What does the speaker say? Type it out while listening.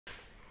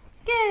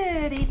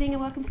Good evening and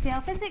welcome to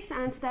DL Physics,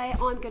 and today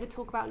I'm going to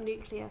talk about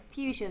nuclear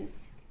fusion.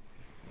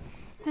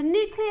 So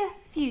nuclear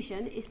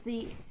fusion is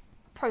the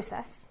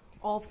process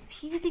of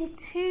fusing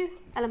two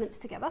elements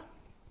together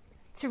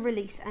to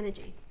release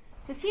energy.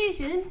 So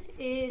fusion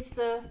is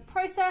the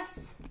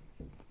process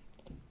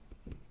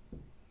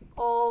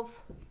of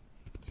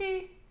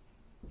two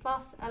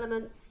plus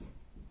elements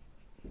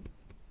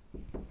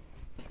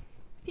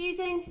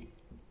fusing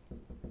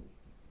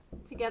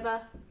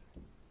together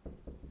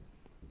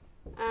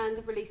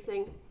and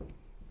releasing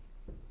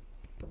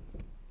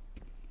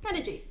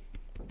energy.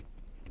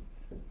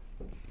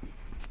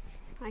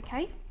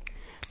 Okay,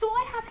 so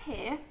what I have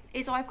here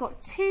is I've got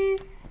two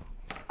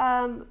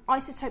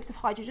isotopes of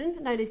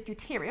hydrogen known as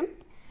deuterium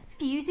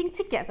fusing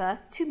together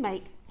to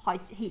make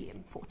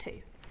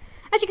helium-42.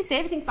 As you can see,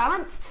 everything's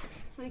balanced.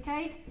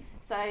 Okay,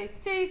 so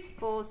 2s,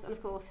 4s, and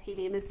of course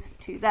helium is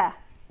 2 there.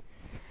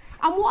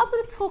 And what I'm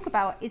going to talk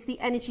about is the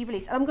energy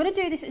release, and I'm going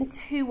to do this in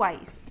two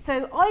ways.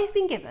 So I've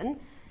been given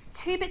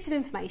two bits of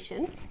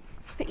information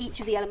for each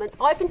of the elements.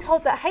 I've been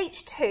told that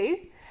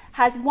H2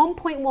 has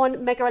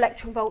 1.1 mega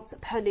electron volts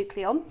per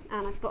nucleon,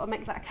 and I've got to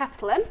make that a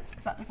capital M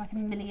because that looks like a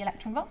milli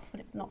electron volts, but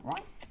it's not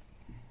right.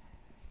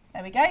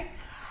 There we go.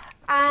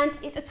 And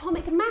its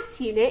atomic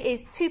mass unit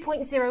is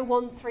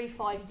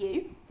 2.0135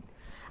 U,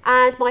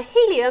 and my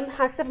helium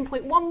has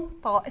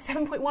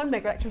 7.1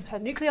 mega electrons per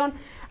nucleon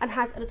and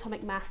has an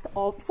atomic mass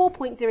of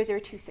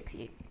 4.0026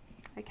 U.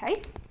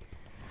 Okay.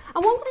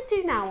 And what I'm going to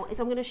do now is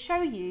I'm going to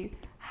show you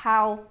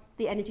how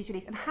the energy is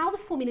released and how the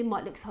formula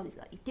might look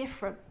slightly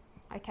different,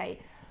 okay?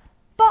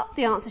 But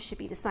the answer should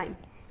be the same.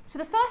 So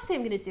the first thing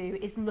I'm going to do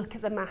is look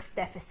at the mass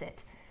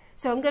deficit.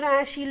 So I'm going to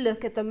actually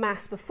look at the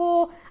mass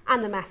before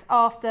and the mass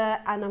after,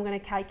 and I'm going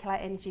to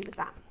calculate energy with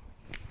that.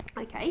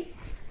 Okay,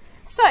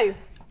 so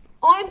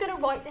I'm going to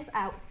write this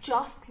out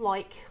just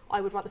like I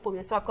would write the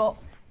formula. So I've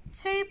got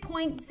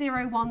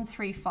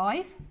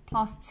 2.0135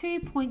 plus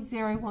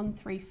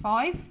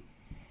 2.0135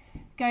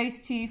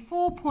 goes to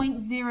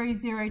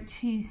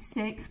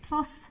 4.0026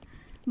 plus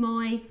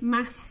my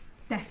mass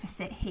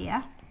deficit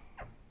here.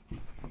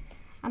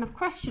 And a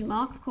question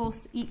mark, of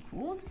course,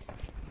 equals.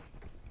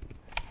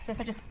 So if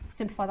I just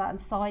simplify that on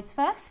sides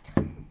first.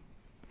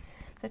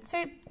 So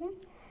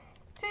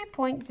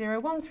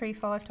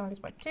 2.0135 times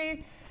by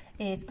 2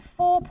 is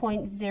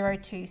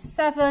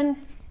 4.027,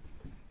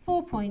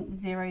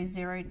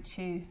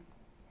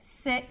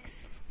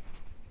 4.0026.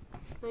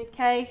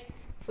 Okay,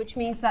 which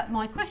means that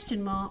my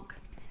question mark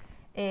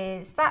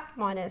is that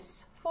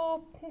minus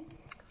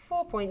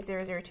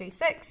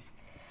 4.0026,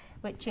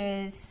 which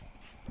is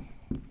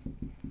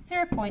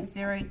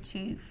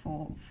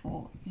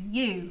 0.0244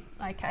 U.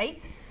 Okay,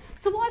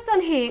 so what I've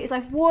done here is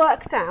I've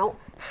worked out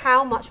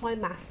how much my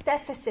mass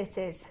deficit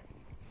is.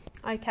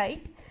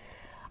 Okay,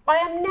 I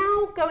am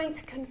now going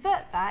to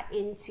convert that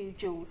into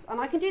joules, and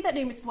I can do that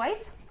numerous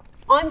ways.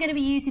 I'm going to be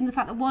using the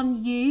fact that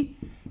 1 U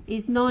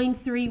is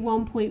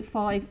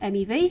 931.5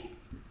 MeV.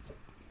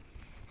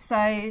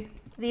 So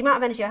the amount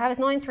of energy I have is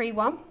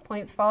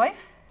 931.5.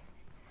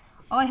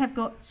 I have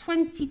got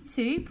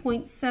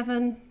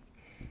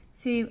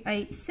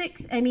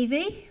 22.7286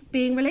 MeV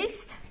being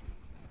released,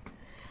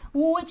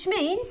 which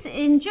means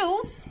in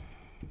joules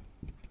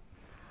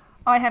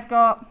I have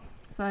got,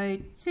 so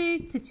 2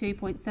 to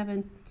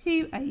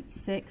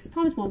 2.7286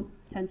 times 1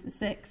 10 to the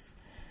 6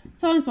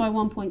 times by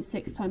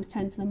 1.6 times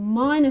 10 to the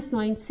minus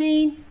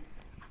 19.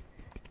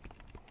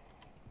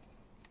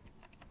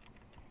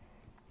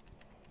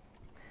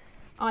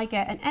 I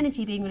get an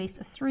energy being released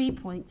of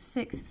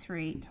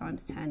 3.63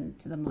 times 10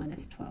 to the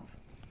minus 12.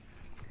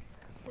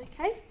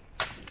 Okay,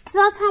 so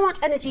that's how much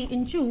energy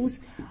in joules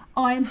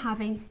I am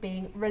having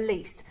being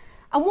released.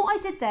 And what I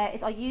did there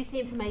is I used the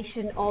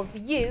information of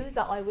U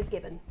that I was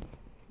given.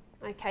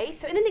 Okay,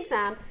 so in an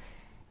exam,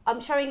 I'm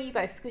showing you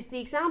both because the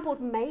exam board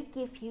may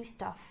give you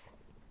stuff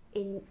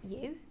in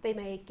U. They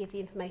may give you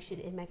information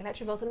in mega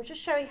electron volts, and I'm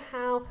just showing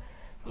how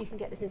you can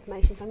get this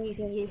information, so I'm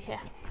using U here.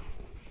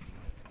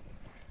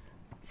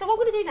 So what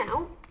we're going to do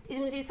now is we're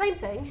going to do the same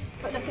thing,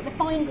 but look at the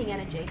binding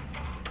energy.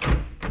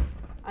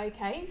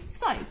 Okay,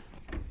 so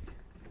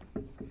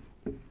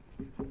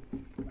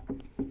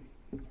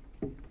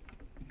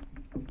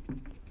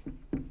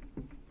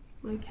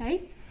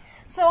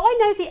I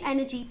know the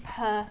energy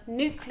per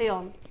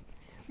nucleon,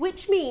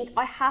 which means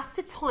I have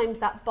to times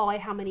that by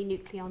how many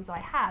nucleons I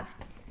have.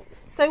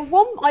 So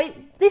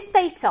this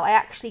data I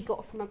actually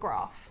got from a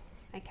graph.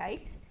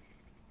 Okay,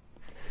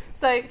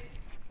 so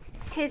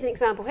here's an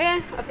example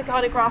here of the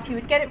kind of graph you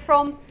would get it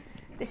from.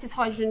 This is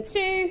hydrogen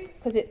 2,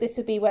 because this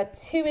would be where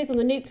 2 is on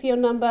the nucleon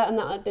number, and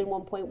that would have been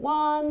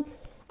 1.1.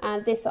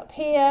 And this up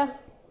here,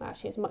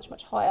 actually it's much,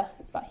 much higher.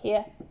 It's about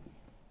here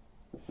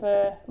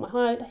for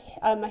my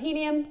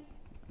helium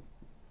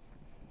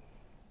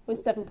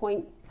was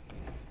 7.1.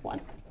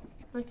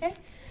 Okay,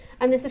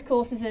 and this of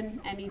course is an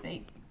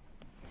MeV.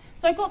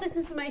 So I got this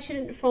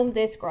information from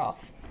this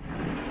graph.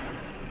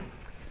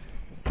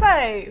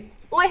 So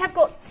I have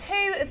got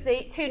two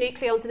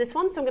nucleons in this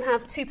one, so I'm going to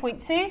have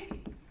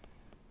 2.2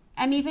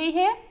 MeV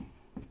here,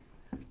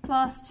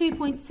 plus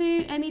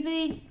 2.2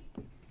 MeV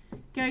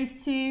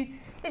goes to,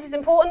 this is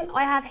important,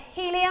 I have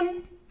helium,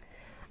 and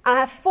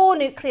I have 4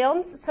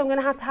 nucleons, so I'm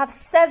going to have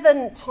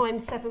 7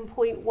 times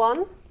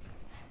 7.1.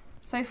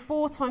 So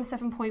 4 times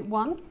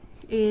 7.1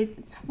 is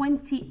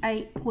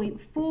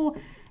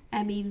 28.4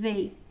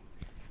 MeV.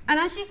 And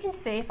as you can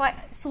see, if I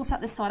sort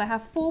out this side, I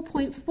have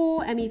 4.4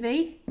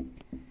 MeV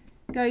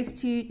goes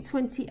to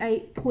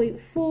 28.4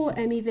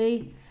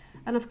 MeV.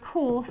 And of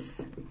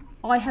course,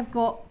 I have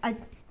got a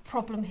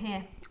problem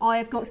here. I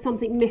have got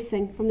something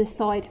missing from this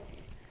side.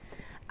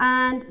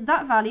 And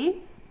that value,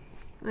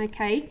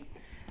 okay,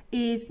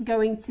 is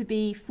going to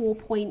be 4.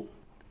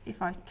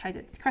 If I okay,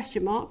 the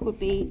question mark would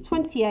be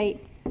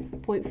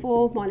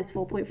 28.4 minus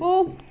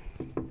 4.4,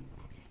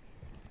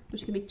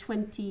 which is going to be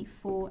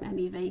 24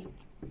 MeV.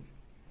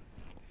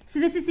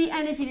 So this is the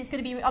energy that's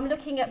going to be, I'm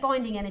looking at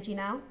binding energy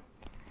now.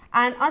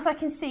 And as I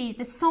can see,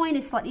 the sign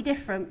is slightly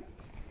different.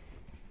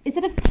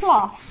 Instead of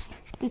plus,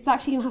 this is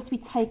actually going to have to be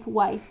take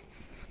away.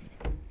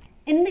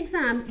 In an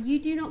exam, you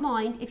do not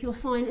mind if your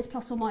sign is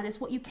plus or minus.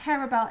 What you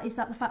care about is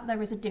that the fact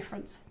there is a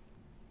difference.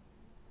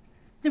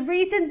 The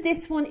reason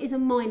this one is a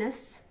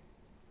minus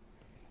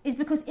is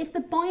because if the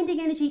binding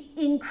energy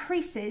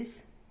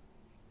increases,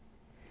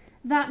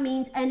 that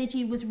means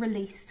energy was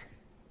released.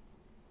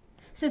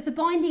 So if the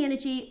binding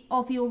energy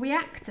of your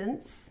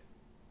reactants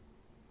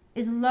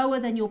is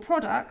lower than your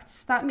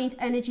products, that means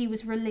energy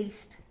was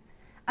released.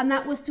 And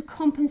that was to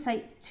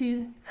compensate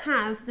to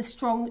have the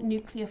strong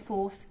nuclear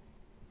force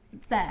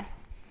there.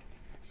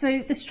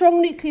 So the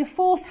strong nuclear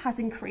force has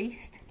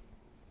increased,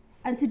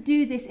 and to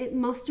do this it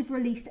must have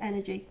released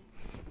energy.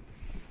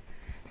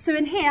 So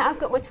in here I've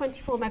got my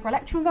 24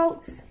 megaelectron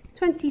volts,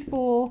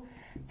 24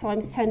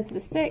 times 10 to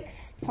the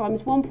 6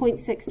 times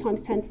 1.6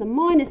 times 10 to the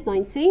minus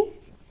 19.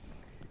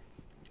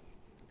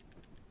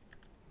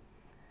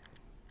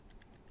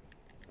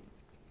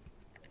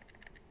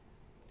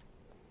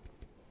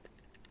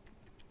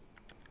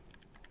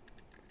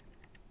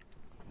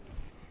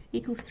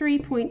 Equals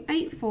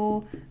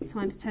 3.84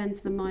 times 10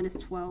 to the minus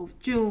 12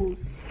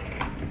 joules.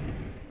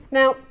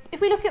 Now, if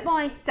we look at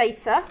my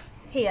data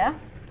here,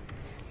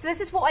 so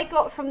this is what I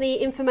got from the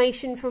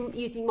information from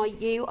using my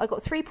U. I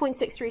got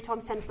 3.63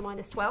 times 10 to the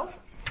minus 12.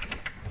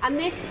 And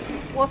this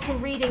was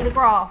from reading the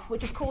graph,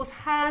 which of course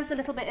has a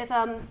little bit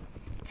of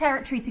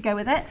territory to go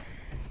with it,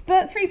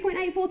 but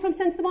 3.84 times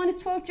 10 to the minus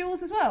 12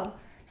 joules as well.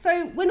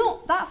 So we're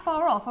not that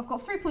far off. I've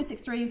got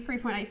 3.63,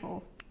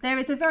 3.84. There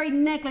is a very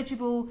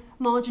negligible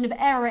margin of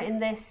error in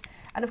this,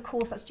 and of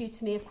course that's due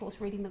to me, of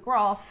course, reading the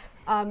graph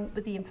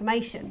with the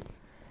information.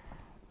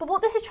 But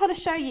what this is trying to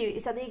show you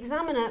is that the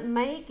examiner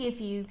may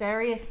give you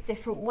various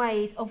different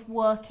ways of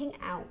working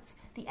out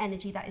the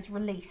energy that is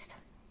released.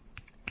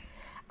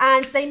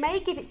 And they may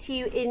give it to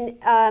you in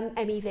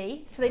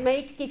MeV, so they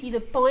may give you the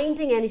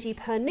binding energy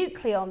per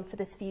nucleon for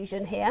this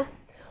fusion here,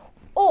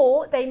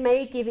 or they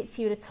may give it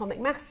to you in atomic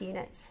mass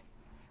units.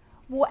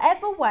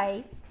 Whatever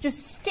way,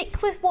 just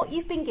stick with what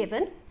you've been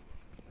given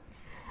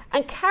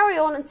and carry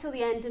on until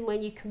the end and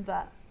when you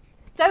convert.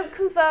 Don't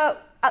convert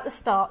at the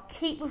start,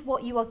 keep with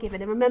what you are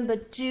given, and remember,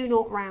 do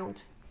not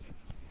round.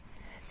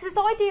 So this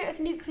idea of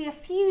nuclear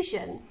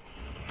fusion,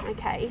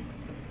 okay,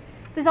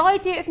 this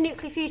idea of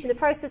nuclear fusion, the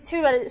process of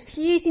two elements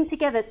fusing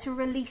together to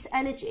release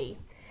energy,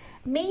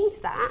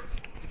 means that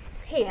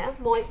here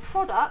my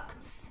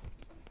products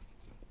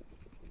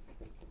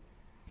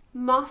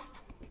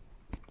must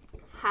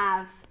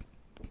have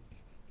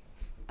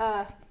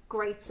a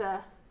greater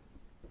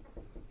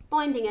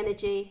binding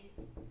energy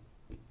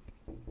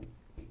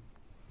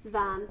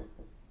than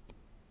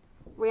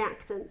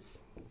reactants.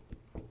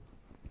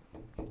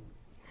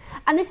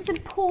 And this is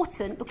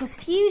important because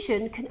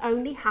fusion can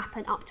only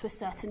happen up to a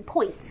certain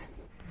point.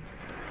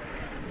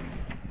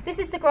 This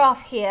is the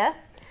graph here,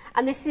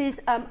 and this is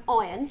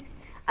iron,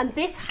 and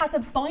this has a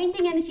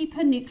binding energy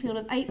per nucleon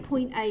of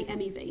 8.8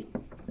 MeV.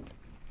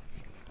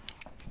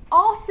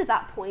 After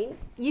that point,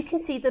 you can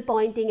see the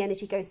binding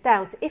energy goes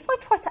down. So if I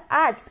try to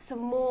add some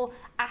more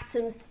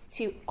atoms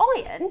to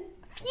iron,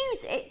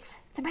 fuse it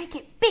to make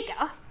it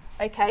bigger,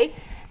 okay,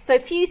 so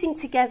fusing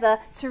together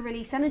to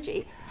release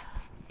energy,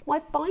 my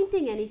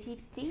binding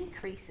energy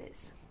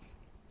decreases.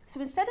 So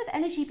instead of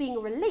energy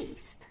being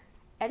released,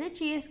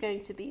 energy is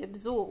going to be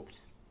absorbed,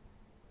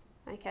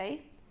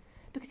 okay,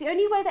 because the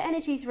only way that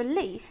energy is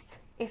released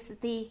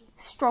if the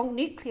strong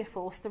nuclear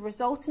force, the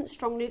resultant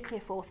strong nuclear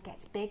force,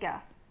 gets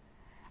bigger.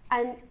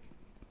 And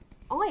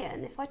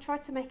iron, if I try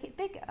to make it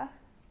bigger,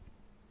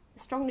 the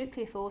strong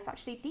nuclear force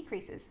actually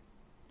decreases.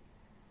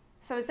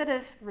 So instead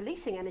of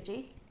releasing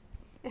energy,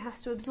 it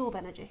has to absorb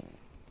energy.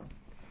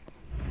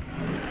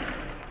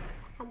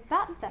 And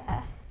that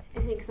there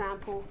is an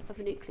example of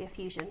nuclear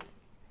fusion.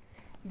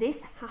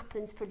 This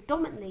happens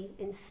predominantly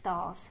in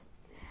stars.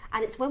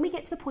 And it's when we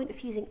get to the point of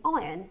fusing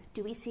iron,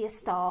 do we see a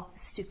star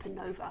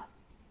supernova.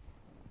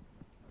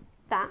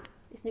 That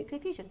is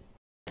nuclear fusion.